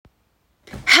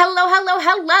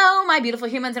Hello, my beautiful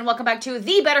humans, and welcome back to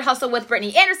The Better Hustle with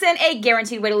Brittany Anderson, a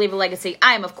guaranteed way to leave a legacy.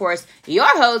 I am, of course, your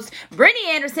host,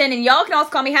 Brittany Anderson, and y'all can also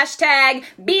call me hashtag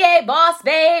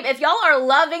 #BABossBabe. If y'all are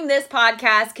loving this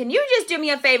podcast, can you just do me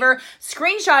a favor,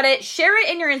 screenshot it, share it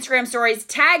in your Instagram stories,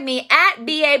 tag me at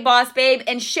 @BABossBabe,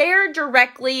 and share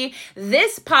directly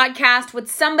this podcast with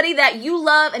somebody that you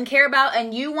love and care about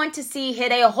and you want to see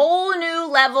hit a whole new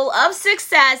level of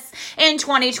success in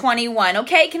 2021,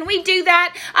 okay? Can we do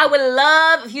that? I would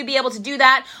love if you'd be able to do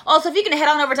that. Also, if you can head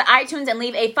on over to iTunes and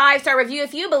leave a 5-star review.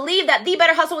 If you believe that The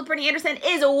Better Hustle with Brittany Anderson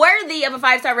is worthy of a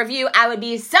 5-star review, I would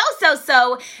be so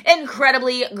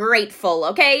incredibly grateful,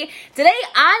 okay? Today,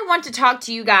 I want to talk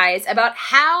to you guys about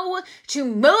how to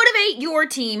motivate your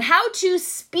team, how to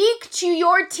speak to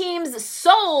your team's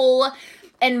soul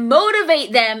and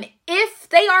motivate them if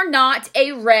they are not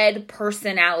a red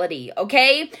personality,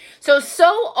 okay? So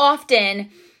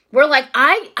often, we're like,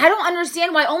 I don't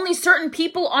understand why only certain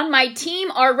people on my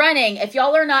team are running. If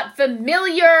y'all are not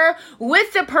familiar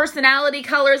with the personality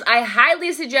colors, I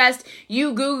highly suggest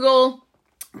you Google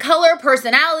color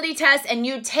personality test and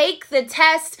you take the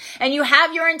test and you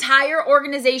have your entire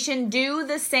organization do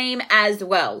the same as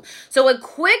well. So a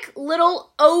quick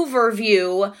little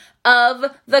overview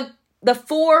of the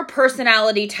 4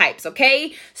 personality types,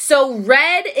 okay? So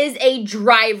red is a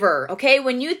driver, okay?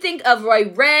 When you think of a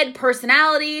red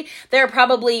personality, they're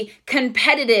probably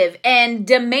competitive and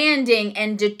demanding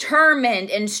and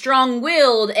determined and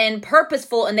strong-willed and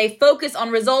purposeful, and they focus on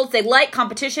results. They like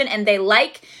competition and they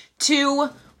like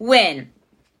to win.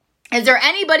 Is there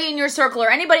anybody in your circle or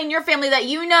anybody in your family that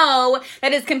you know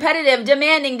that is competitive,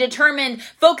 demanding, determined,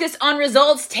 focused on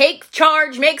results, takes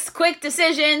charge, makes quick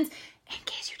decisions? In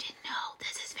case you didn't know,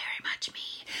 this is very much me.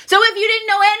 So if you didn't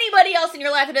know anybody else in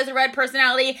your life that has a red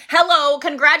personality, hello,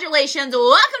 congratulations,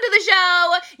 welcome to the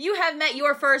show. You have met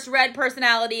your first red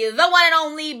personality, the one and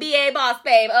only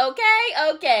BABossBabe,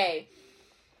 okay?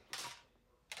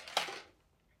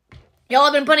 Y'all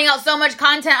have been putting out so much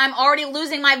content, I'm already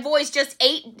losing my voice just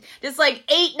 8,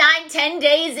 9, 10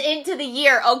 days into the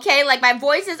year, okay? Like, my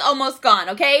voice is almost gone,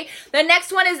 okay? The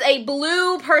next one is a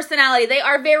blue personality. They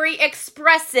are very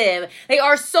expressive. They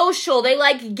are social. They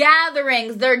like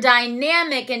gatherings. They're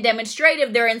dynamic and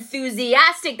demonstrative. They're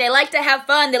enthusiastic. They like to have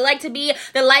fun. They like to be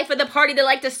the life of the party. They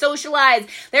like to socialize.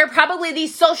 They're probably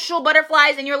these social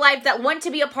butterflies in your life that want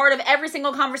to be a part of every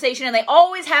single conversation, and they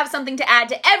always have something to add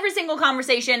to every single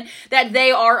conversation that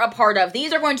they are a part of.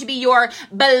 These are going to be your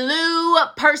blue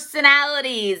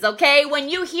personalities, okay? When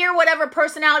you hear whatever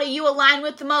personality you align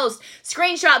with the most,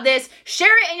 screenshot this,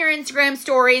 share it in your Instagram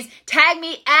stories, tag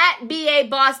me at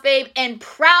 @BABossBabe, and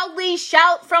proudly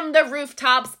shout from the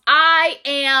rooftops, I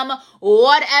am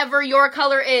whatever your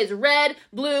color is, red,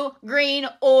 blue, green,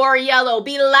 or yellow.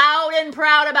 Be loud and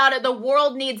proud about it. The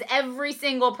world needs every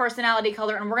single personality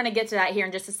color, and we're going to get to that here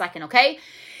in just a second, okay?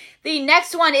 The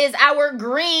next one is our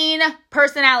green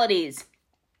personalities.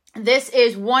 This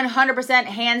is 100%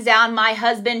 hands down my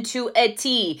husband to a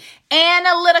T.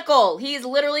 Analytical. He's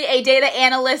literally a data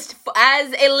analyst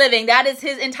as a living. That is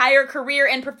his entire career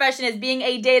and profession, is being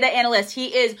a data analyst. He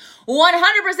is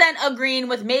 100% a green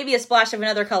with maybe a splash of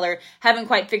another color. Haven't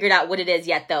quite figured out what it is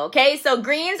yet though, okay? So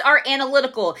greens are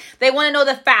analytical. They want to know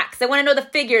the facts. They want to know the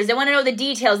figures. They want to know the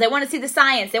details. They want to see the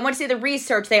science. They want to see the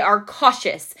research. They are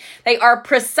cautious. They are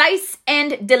precise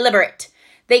and deliberate.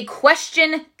 They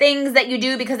question things that you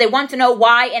do because they want to know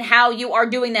why and how you are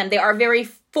doing them. They are very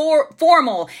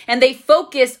formal and they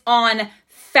focus on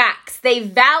facts. They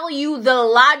value the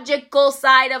logical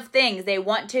side of things. They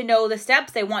want to know the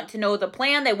steps. They want to know the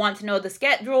plan. They want to know the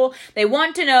schedule. They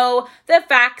want to know the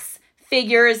facts,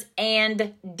 figures,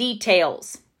 and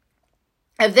details.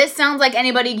 If this sounds like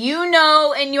anybody you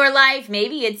know in your life,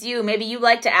 maybe it's you. Maybe you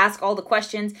like to ask all the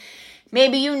questions.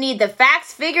 Maybe you need the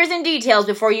facts, figures, and details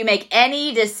before you make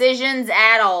any decisions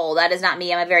at all. That is not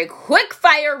me. I'm a very quick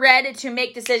fire red to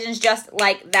make decisions just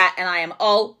like that, and I am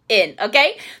all in,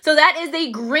 okay? So that is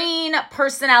the green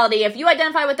personality. If you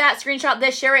identify with that, screenshot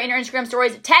this, share it in your Instagram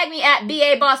stories, tag me at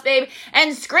 @BABossBabe,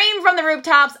 and scream from the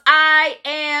rooftops, I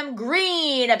am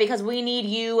green, because we need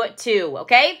you too,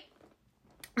 okay?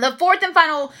 The fourth and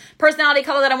final personality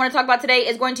color that I want to talk about today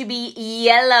is going to be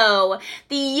yellow.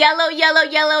 The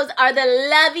yellows are the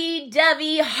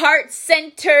lovey-dovey,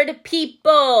 heart-centered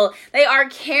people. They are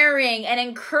caring and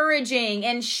encouraging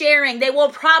and sharing. They will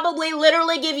probably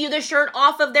literally give you the shirt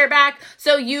off of their back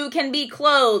so you can be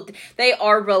clothed. They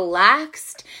are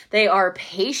relaxed. They are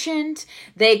patient.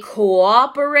 They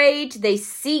cooperate. They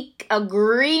seek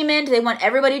agreement. They want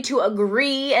everybody to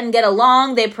agree and get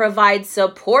along. They provide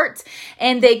support.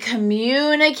 And and they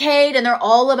communicate, and they're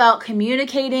all about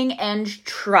communicating and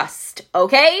trust,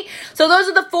 okay? So those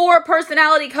are the 4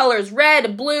 personality colors: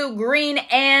 red, blue, green,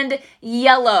 and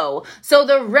yellow. So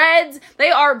the reds,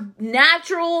 they are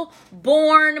natural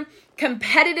born,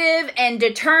 competitive and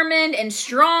determined and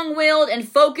strong-willed and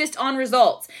focused on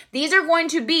results. These are going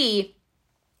to be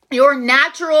your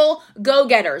natural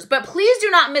go-getters. But please do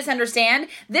not misunderstand.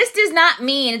 This does not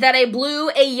mean that a blue,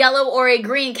 a yellow, or a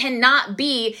green cannot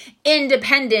be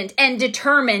independent and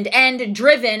determined and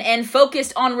driven and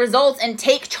focused on results and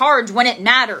take charge when it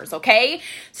matters, okay?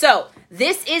 So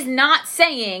this is not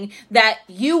saying that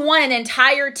you want an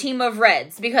entire team of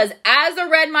reds, because as a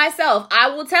red myself, I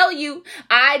will tell you,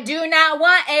 I do not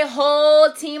want a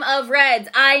whole team of reds.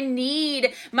 I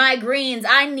need my greens,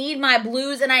 I need my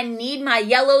blues, and I need my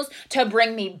yellows to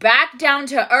bring me back down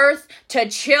to earth, to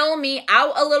chill me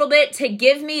out a little bit, to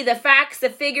give me the facts, the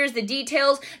figures, the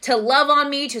details, to love on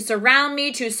me, to surround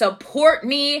me, to support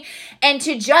me, and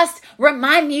to just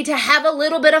remind me to have a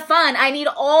little bit of fun. I need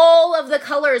all of the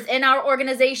colors in our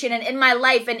organization and in my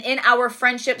life and in our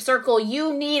friendship circle.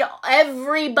 You need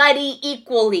everybody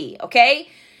equally, okay?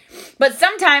 But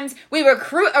sometimes we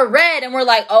recruit a red and we're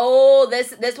like, oh,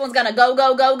 this one's gonna go,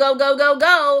 go, go, go, go, go,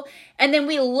 go. And then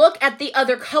we look at the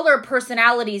other color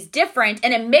personalities different,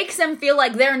 and it makes them feel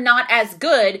like they're not as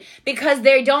good because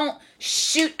they don't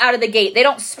shoot out of the gate. They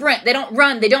don't sprint. They don't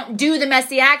run. They don't do the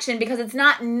messy action because it's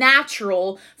not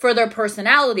natural for their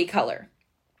personality color.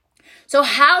 So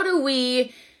how do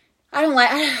we, I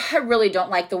really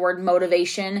don't like the word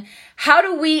motivation. How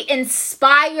do we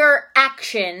inspire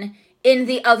action in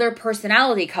the other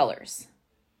personality colors?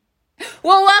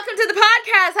 Well, welcome to the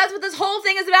podcast. That's what this whole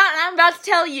thing is about, and I'm about to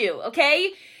tell you,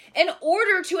 okay? In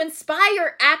order to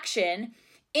inspire action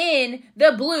in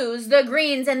the blues, the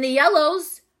greens, and the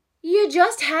yellows, you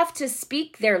just have to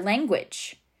speak their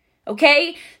language,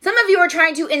 okay? Some of you are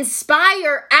trying to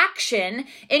inspire action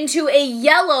into a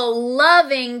yellow,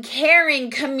 loving,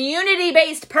 caring,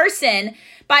 community-based person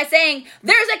by saying,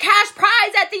 there's a cash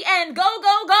prize at the end. Go,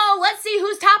 go, go. Let's see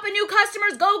who's topping new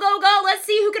customers. Go, go, go. Let's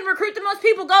see who can recruit the most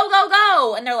people. Go, go,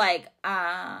 go. And they're like,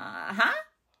 huh?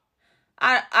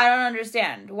 I don't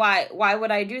understand. Why would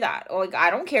I do that? Like,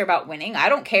 I don't care about winning. I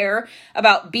don't care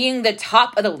about being the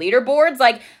top of the leaderboards.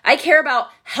 Like, I care about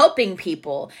helping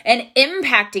people and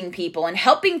impacting people and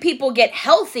helping people get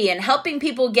healthy and helping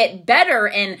people get better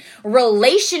in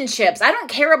relationships. I don't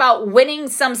care about winning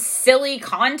some silly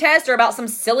contest or about some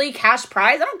silly cash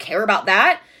prize. I don't care about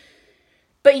that.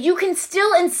 But you can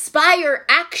still inspire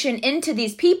action into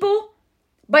these people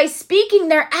by speaking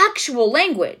their actual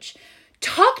language.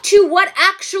 Talk to what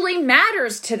actually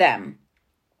matters to them.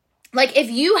 Like, if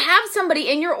you have somebody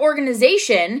in your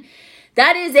organization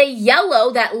that is a yellow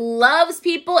that loves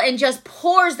people and just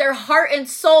pours their heart and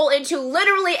soul into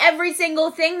literally every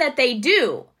single thing that they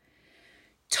do,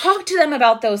 talk to them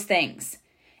about those things.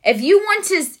 If you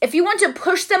want to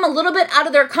push them a little bit out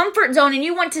of their comfort zone and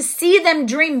you want to see them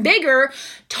dream bigger,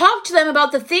 talk to them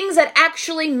about the things that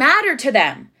actually matter to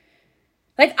them.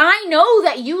 Like, I know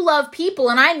that you love people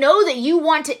and I know that you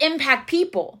want to impact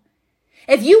people.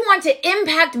 If you want to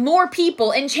impact more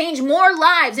people and change more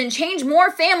lives and change more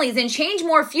families and change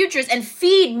more futures and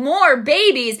feed more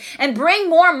babies and bring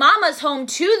more mamas home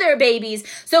to their babies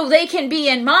so they can be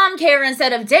in mom care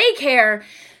instead of daycare,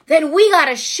 then we got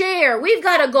to share. We've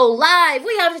got to go live.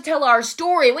 We have to tell our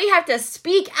story. We have to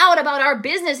speak out about our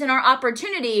business and our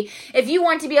opportunity. If you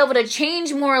want to be able to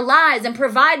change more lives and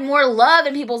provide more love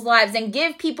in people's lives and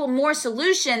give people more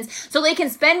solutions so they can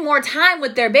spend more time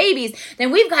with their babies,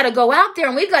 then we've got to go out there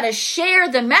and we've got to share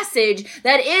the message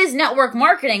that is network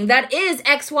marketing, that is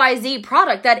XYZ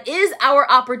product, that is our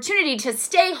opportunity to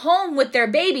stay home with their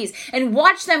babies and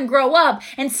watch them grow up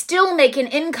and still make an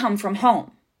income from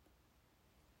home.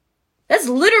 That's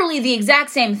literally the exact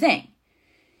same thing.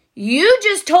 You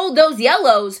just told those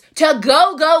yellows to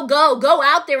go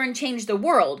out there and change the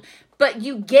world, but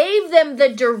you gave them the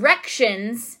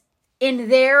directions in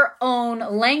their own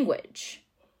language.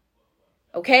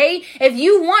 Okay? If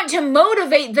you want to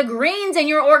motivate the greens in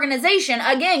your organization,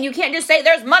 again, you can't just say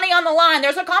there's money on the line,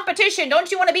 there's a competition,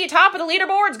 don't you want to be top of the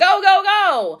leaderboards? Go, go,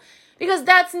 go. Because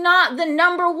that's not the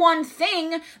number one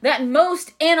thing that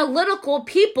most analytical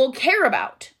people care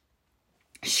about.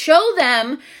 Show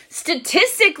them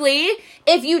statistically,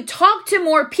 if you talk to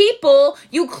more people,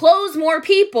 you close more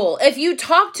people. If you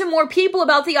talk to more people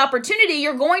about the opportunity,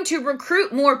 you're going to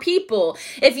recruit more people.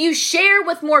 If you share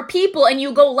with more people and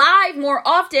you go live more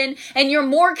often and you're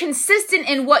more consistent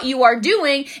in what you are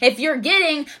doing, if you're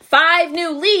getting 5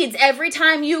 new leads every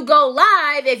time you go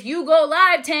live, if you go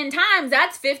live 10 times,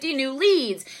 that's 50 new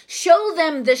leads. Show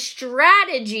them the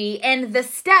strategy and the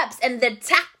steps and the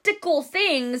tactical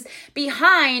things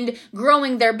behind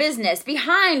growing their business,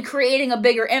 behind creating a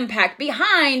bigger impact,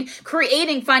 behind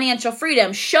creating financial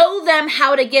freedom. Show them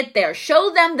how to get there.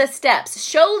 Show them the steps.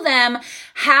 Show them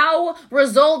how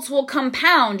results will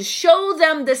compound. Show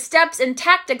them the steps and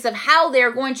tactics of how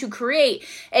they're going to create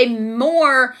a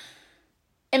more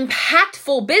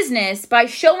impactful business by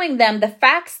showing them the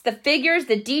facts, the figures,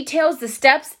 the details, the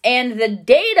steps, and the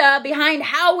data behind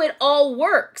how it all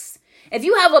works. If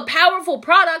you have a powerful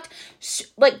product,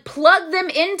 plug them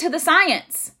into the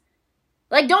science.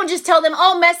 Don't just tell them,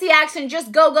 oh, messy action,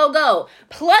 just go, go, go.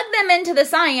 Plug them into the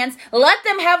science. Let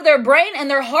them have their brain and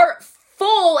their heart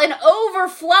full and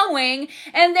overflowing,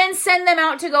 and then send them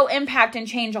out to go impact and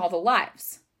change all the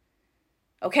lives.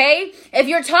 Okay? If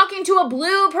you're talking to a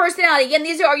blue personality, again,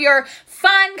 these are your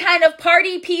fun kind of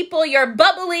party people, your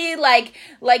bubbly, like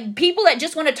people that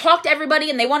just want to talk to everybody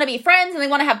and they want to be friends and they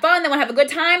want to have fun, they want to have a good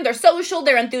time, they're social,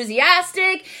 they're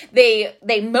enthusiastic, they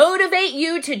motivate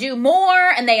you to do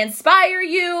more and they inspire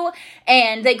you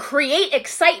and they create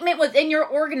excitement within your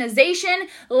organization.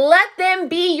 Let them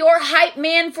be your hype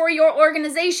man for your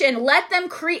organization. Let them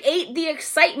create the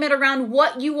excitement around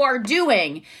what you are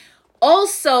doing.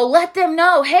 Also, let them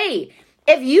know, hey,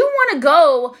 if you want to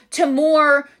go to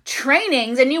more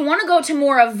trainings and you want to go to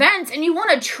more events and you want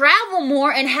to travel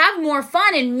more and have more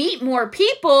fun and meet more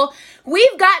people,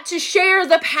 we've got to share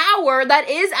the power that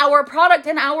is our product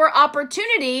and our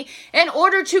opportunity in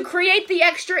order to create the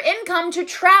extra income to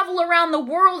travel around the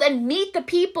world and meet the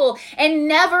people and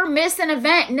never miss an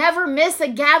event, never miss a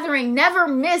gathering, never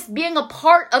miss being a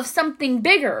part of something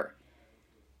bigger.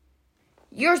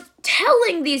 You're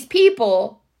telling these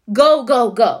people, go,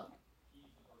 go, go.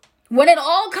 When it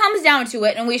all comes down to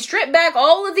it and we strip back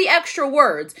all of the extra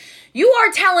words, you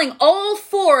are telling all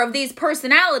 4 of these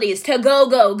personalities to go,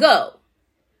 go, go.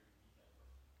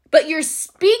 But you're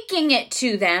speaking it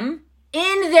to them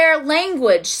in their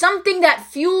language, something that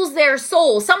fuels their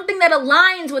soul, something that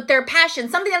aligns with their passion,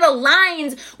 something that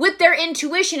aligns with their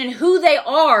intuition and who they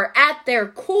are at their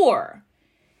core.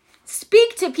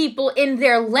 Speak to people in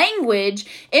their language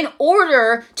in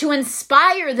order to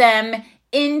inspire them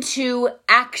into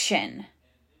action.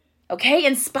 Okay?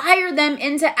 Inspire them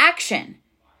into action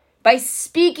by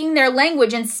speaking their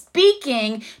language and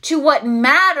speaking to what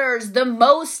matters the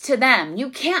most to them. You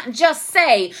can't just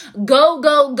say, go,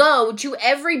 go, go to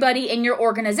everybody in your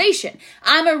organization.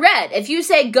 I'm a red. If you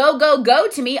say go, go, go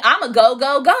to me, I'm a go,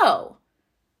 go, go.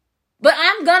 But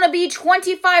I'm going to be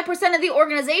 25% of the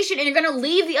organization and you're going to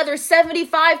leave the other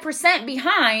 75%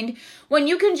 behind when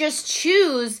you can just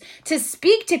choose to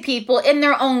speak to people in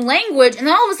their own language. And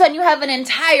then all of a sudden you have an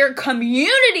entire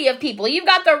community of people. You've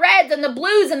got the reds and the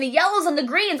blues and the yellows and the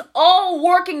greens all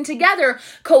working together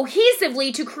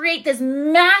cohesively to create this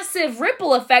massive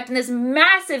ripple effect and this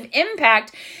massive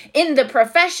impact in the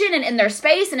profession and in their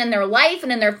space and in their life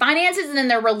and in their finances and in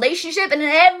their relationship and in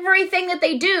everything that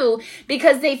they do,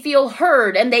 because they feel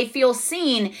heard and they feel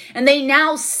seen and they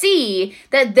now see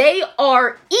that they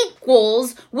are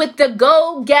equals with the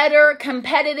go-getter,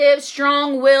 competitive,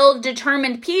 strong-willed,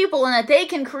 determined people, and that they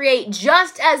can create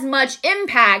just as much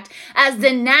impact as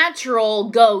the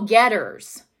natural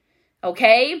go-getters.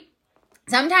 Okay?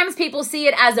 Sometimes people see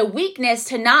it as a weakness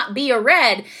to not be a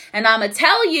red, and I'm going to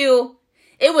tell you,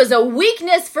 it was a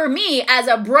weakness for me as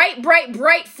a bright, bright,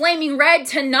 bright flaming red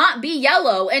to not be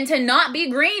yellow and to not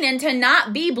be green and to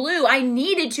not be blue. I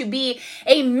needed to be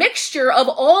a mixture of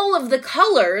all of the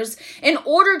colors in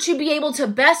order to be able to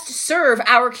best serve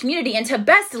our community and to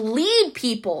best lead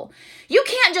people. You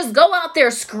can't just go out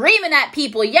there screaming at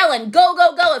people, yelling, go,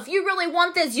 go, go. If you really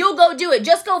want this, you'll go do it.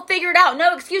 Just go figure it out.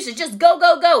 No excuses. Just go,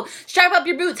 go, go. Strap up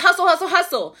your boots. Hustle, hustle,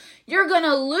 hustle. You're going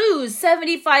to lose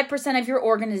 75% of your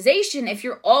organization if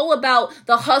you're all about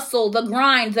the hustle, the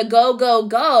grind, the go, go,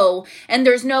 go, and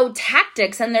there's no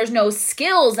tactics and there's no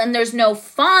skills and there's no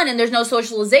fun and there's no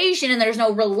socialization and there's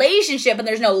no relationship and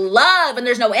there's no love and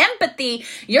there's no empathy.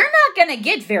 You're not going to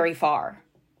get very far.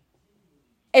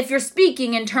 If you're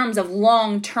speaking in terms of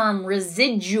long-term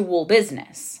residual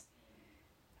business.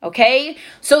 Okay,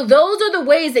 so those are the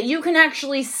ways that you can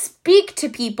actually speak to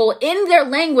people in their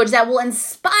language that will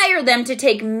inspire them to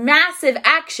take massive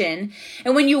action.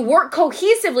 And when you work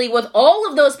cohesively with all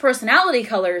of those personality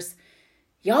colors,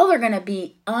 y'all are going to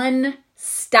be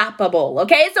unstoppable.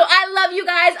 Okay, so I love you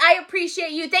guys. I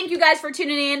appreciate you. Thank you guys for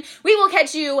tuning in. We will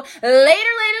catch you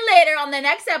later on the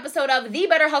next episode of The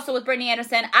Better Hustle with Brittany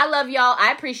Anderson. I love y'all.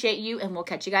 I appreciate you. And we'll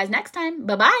catch you guys next time.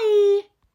 Bye-bye.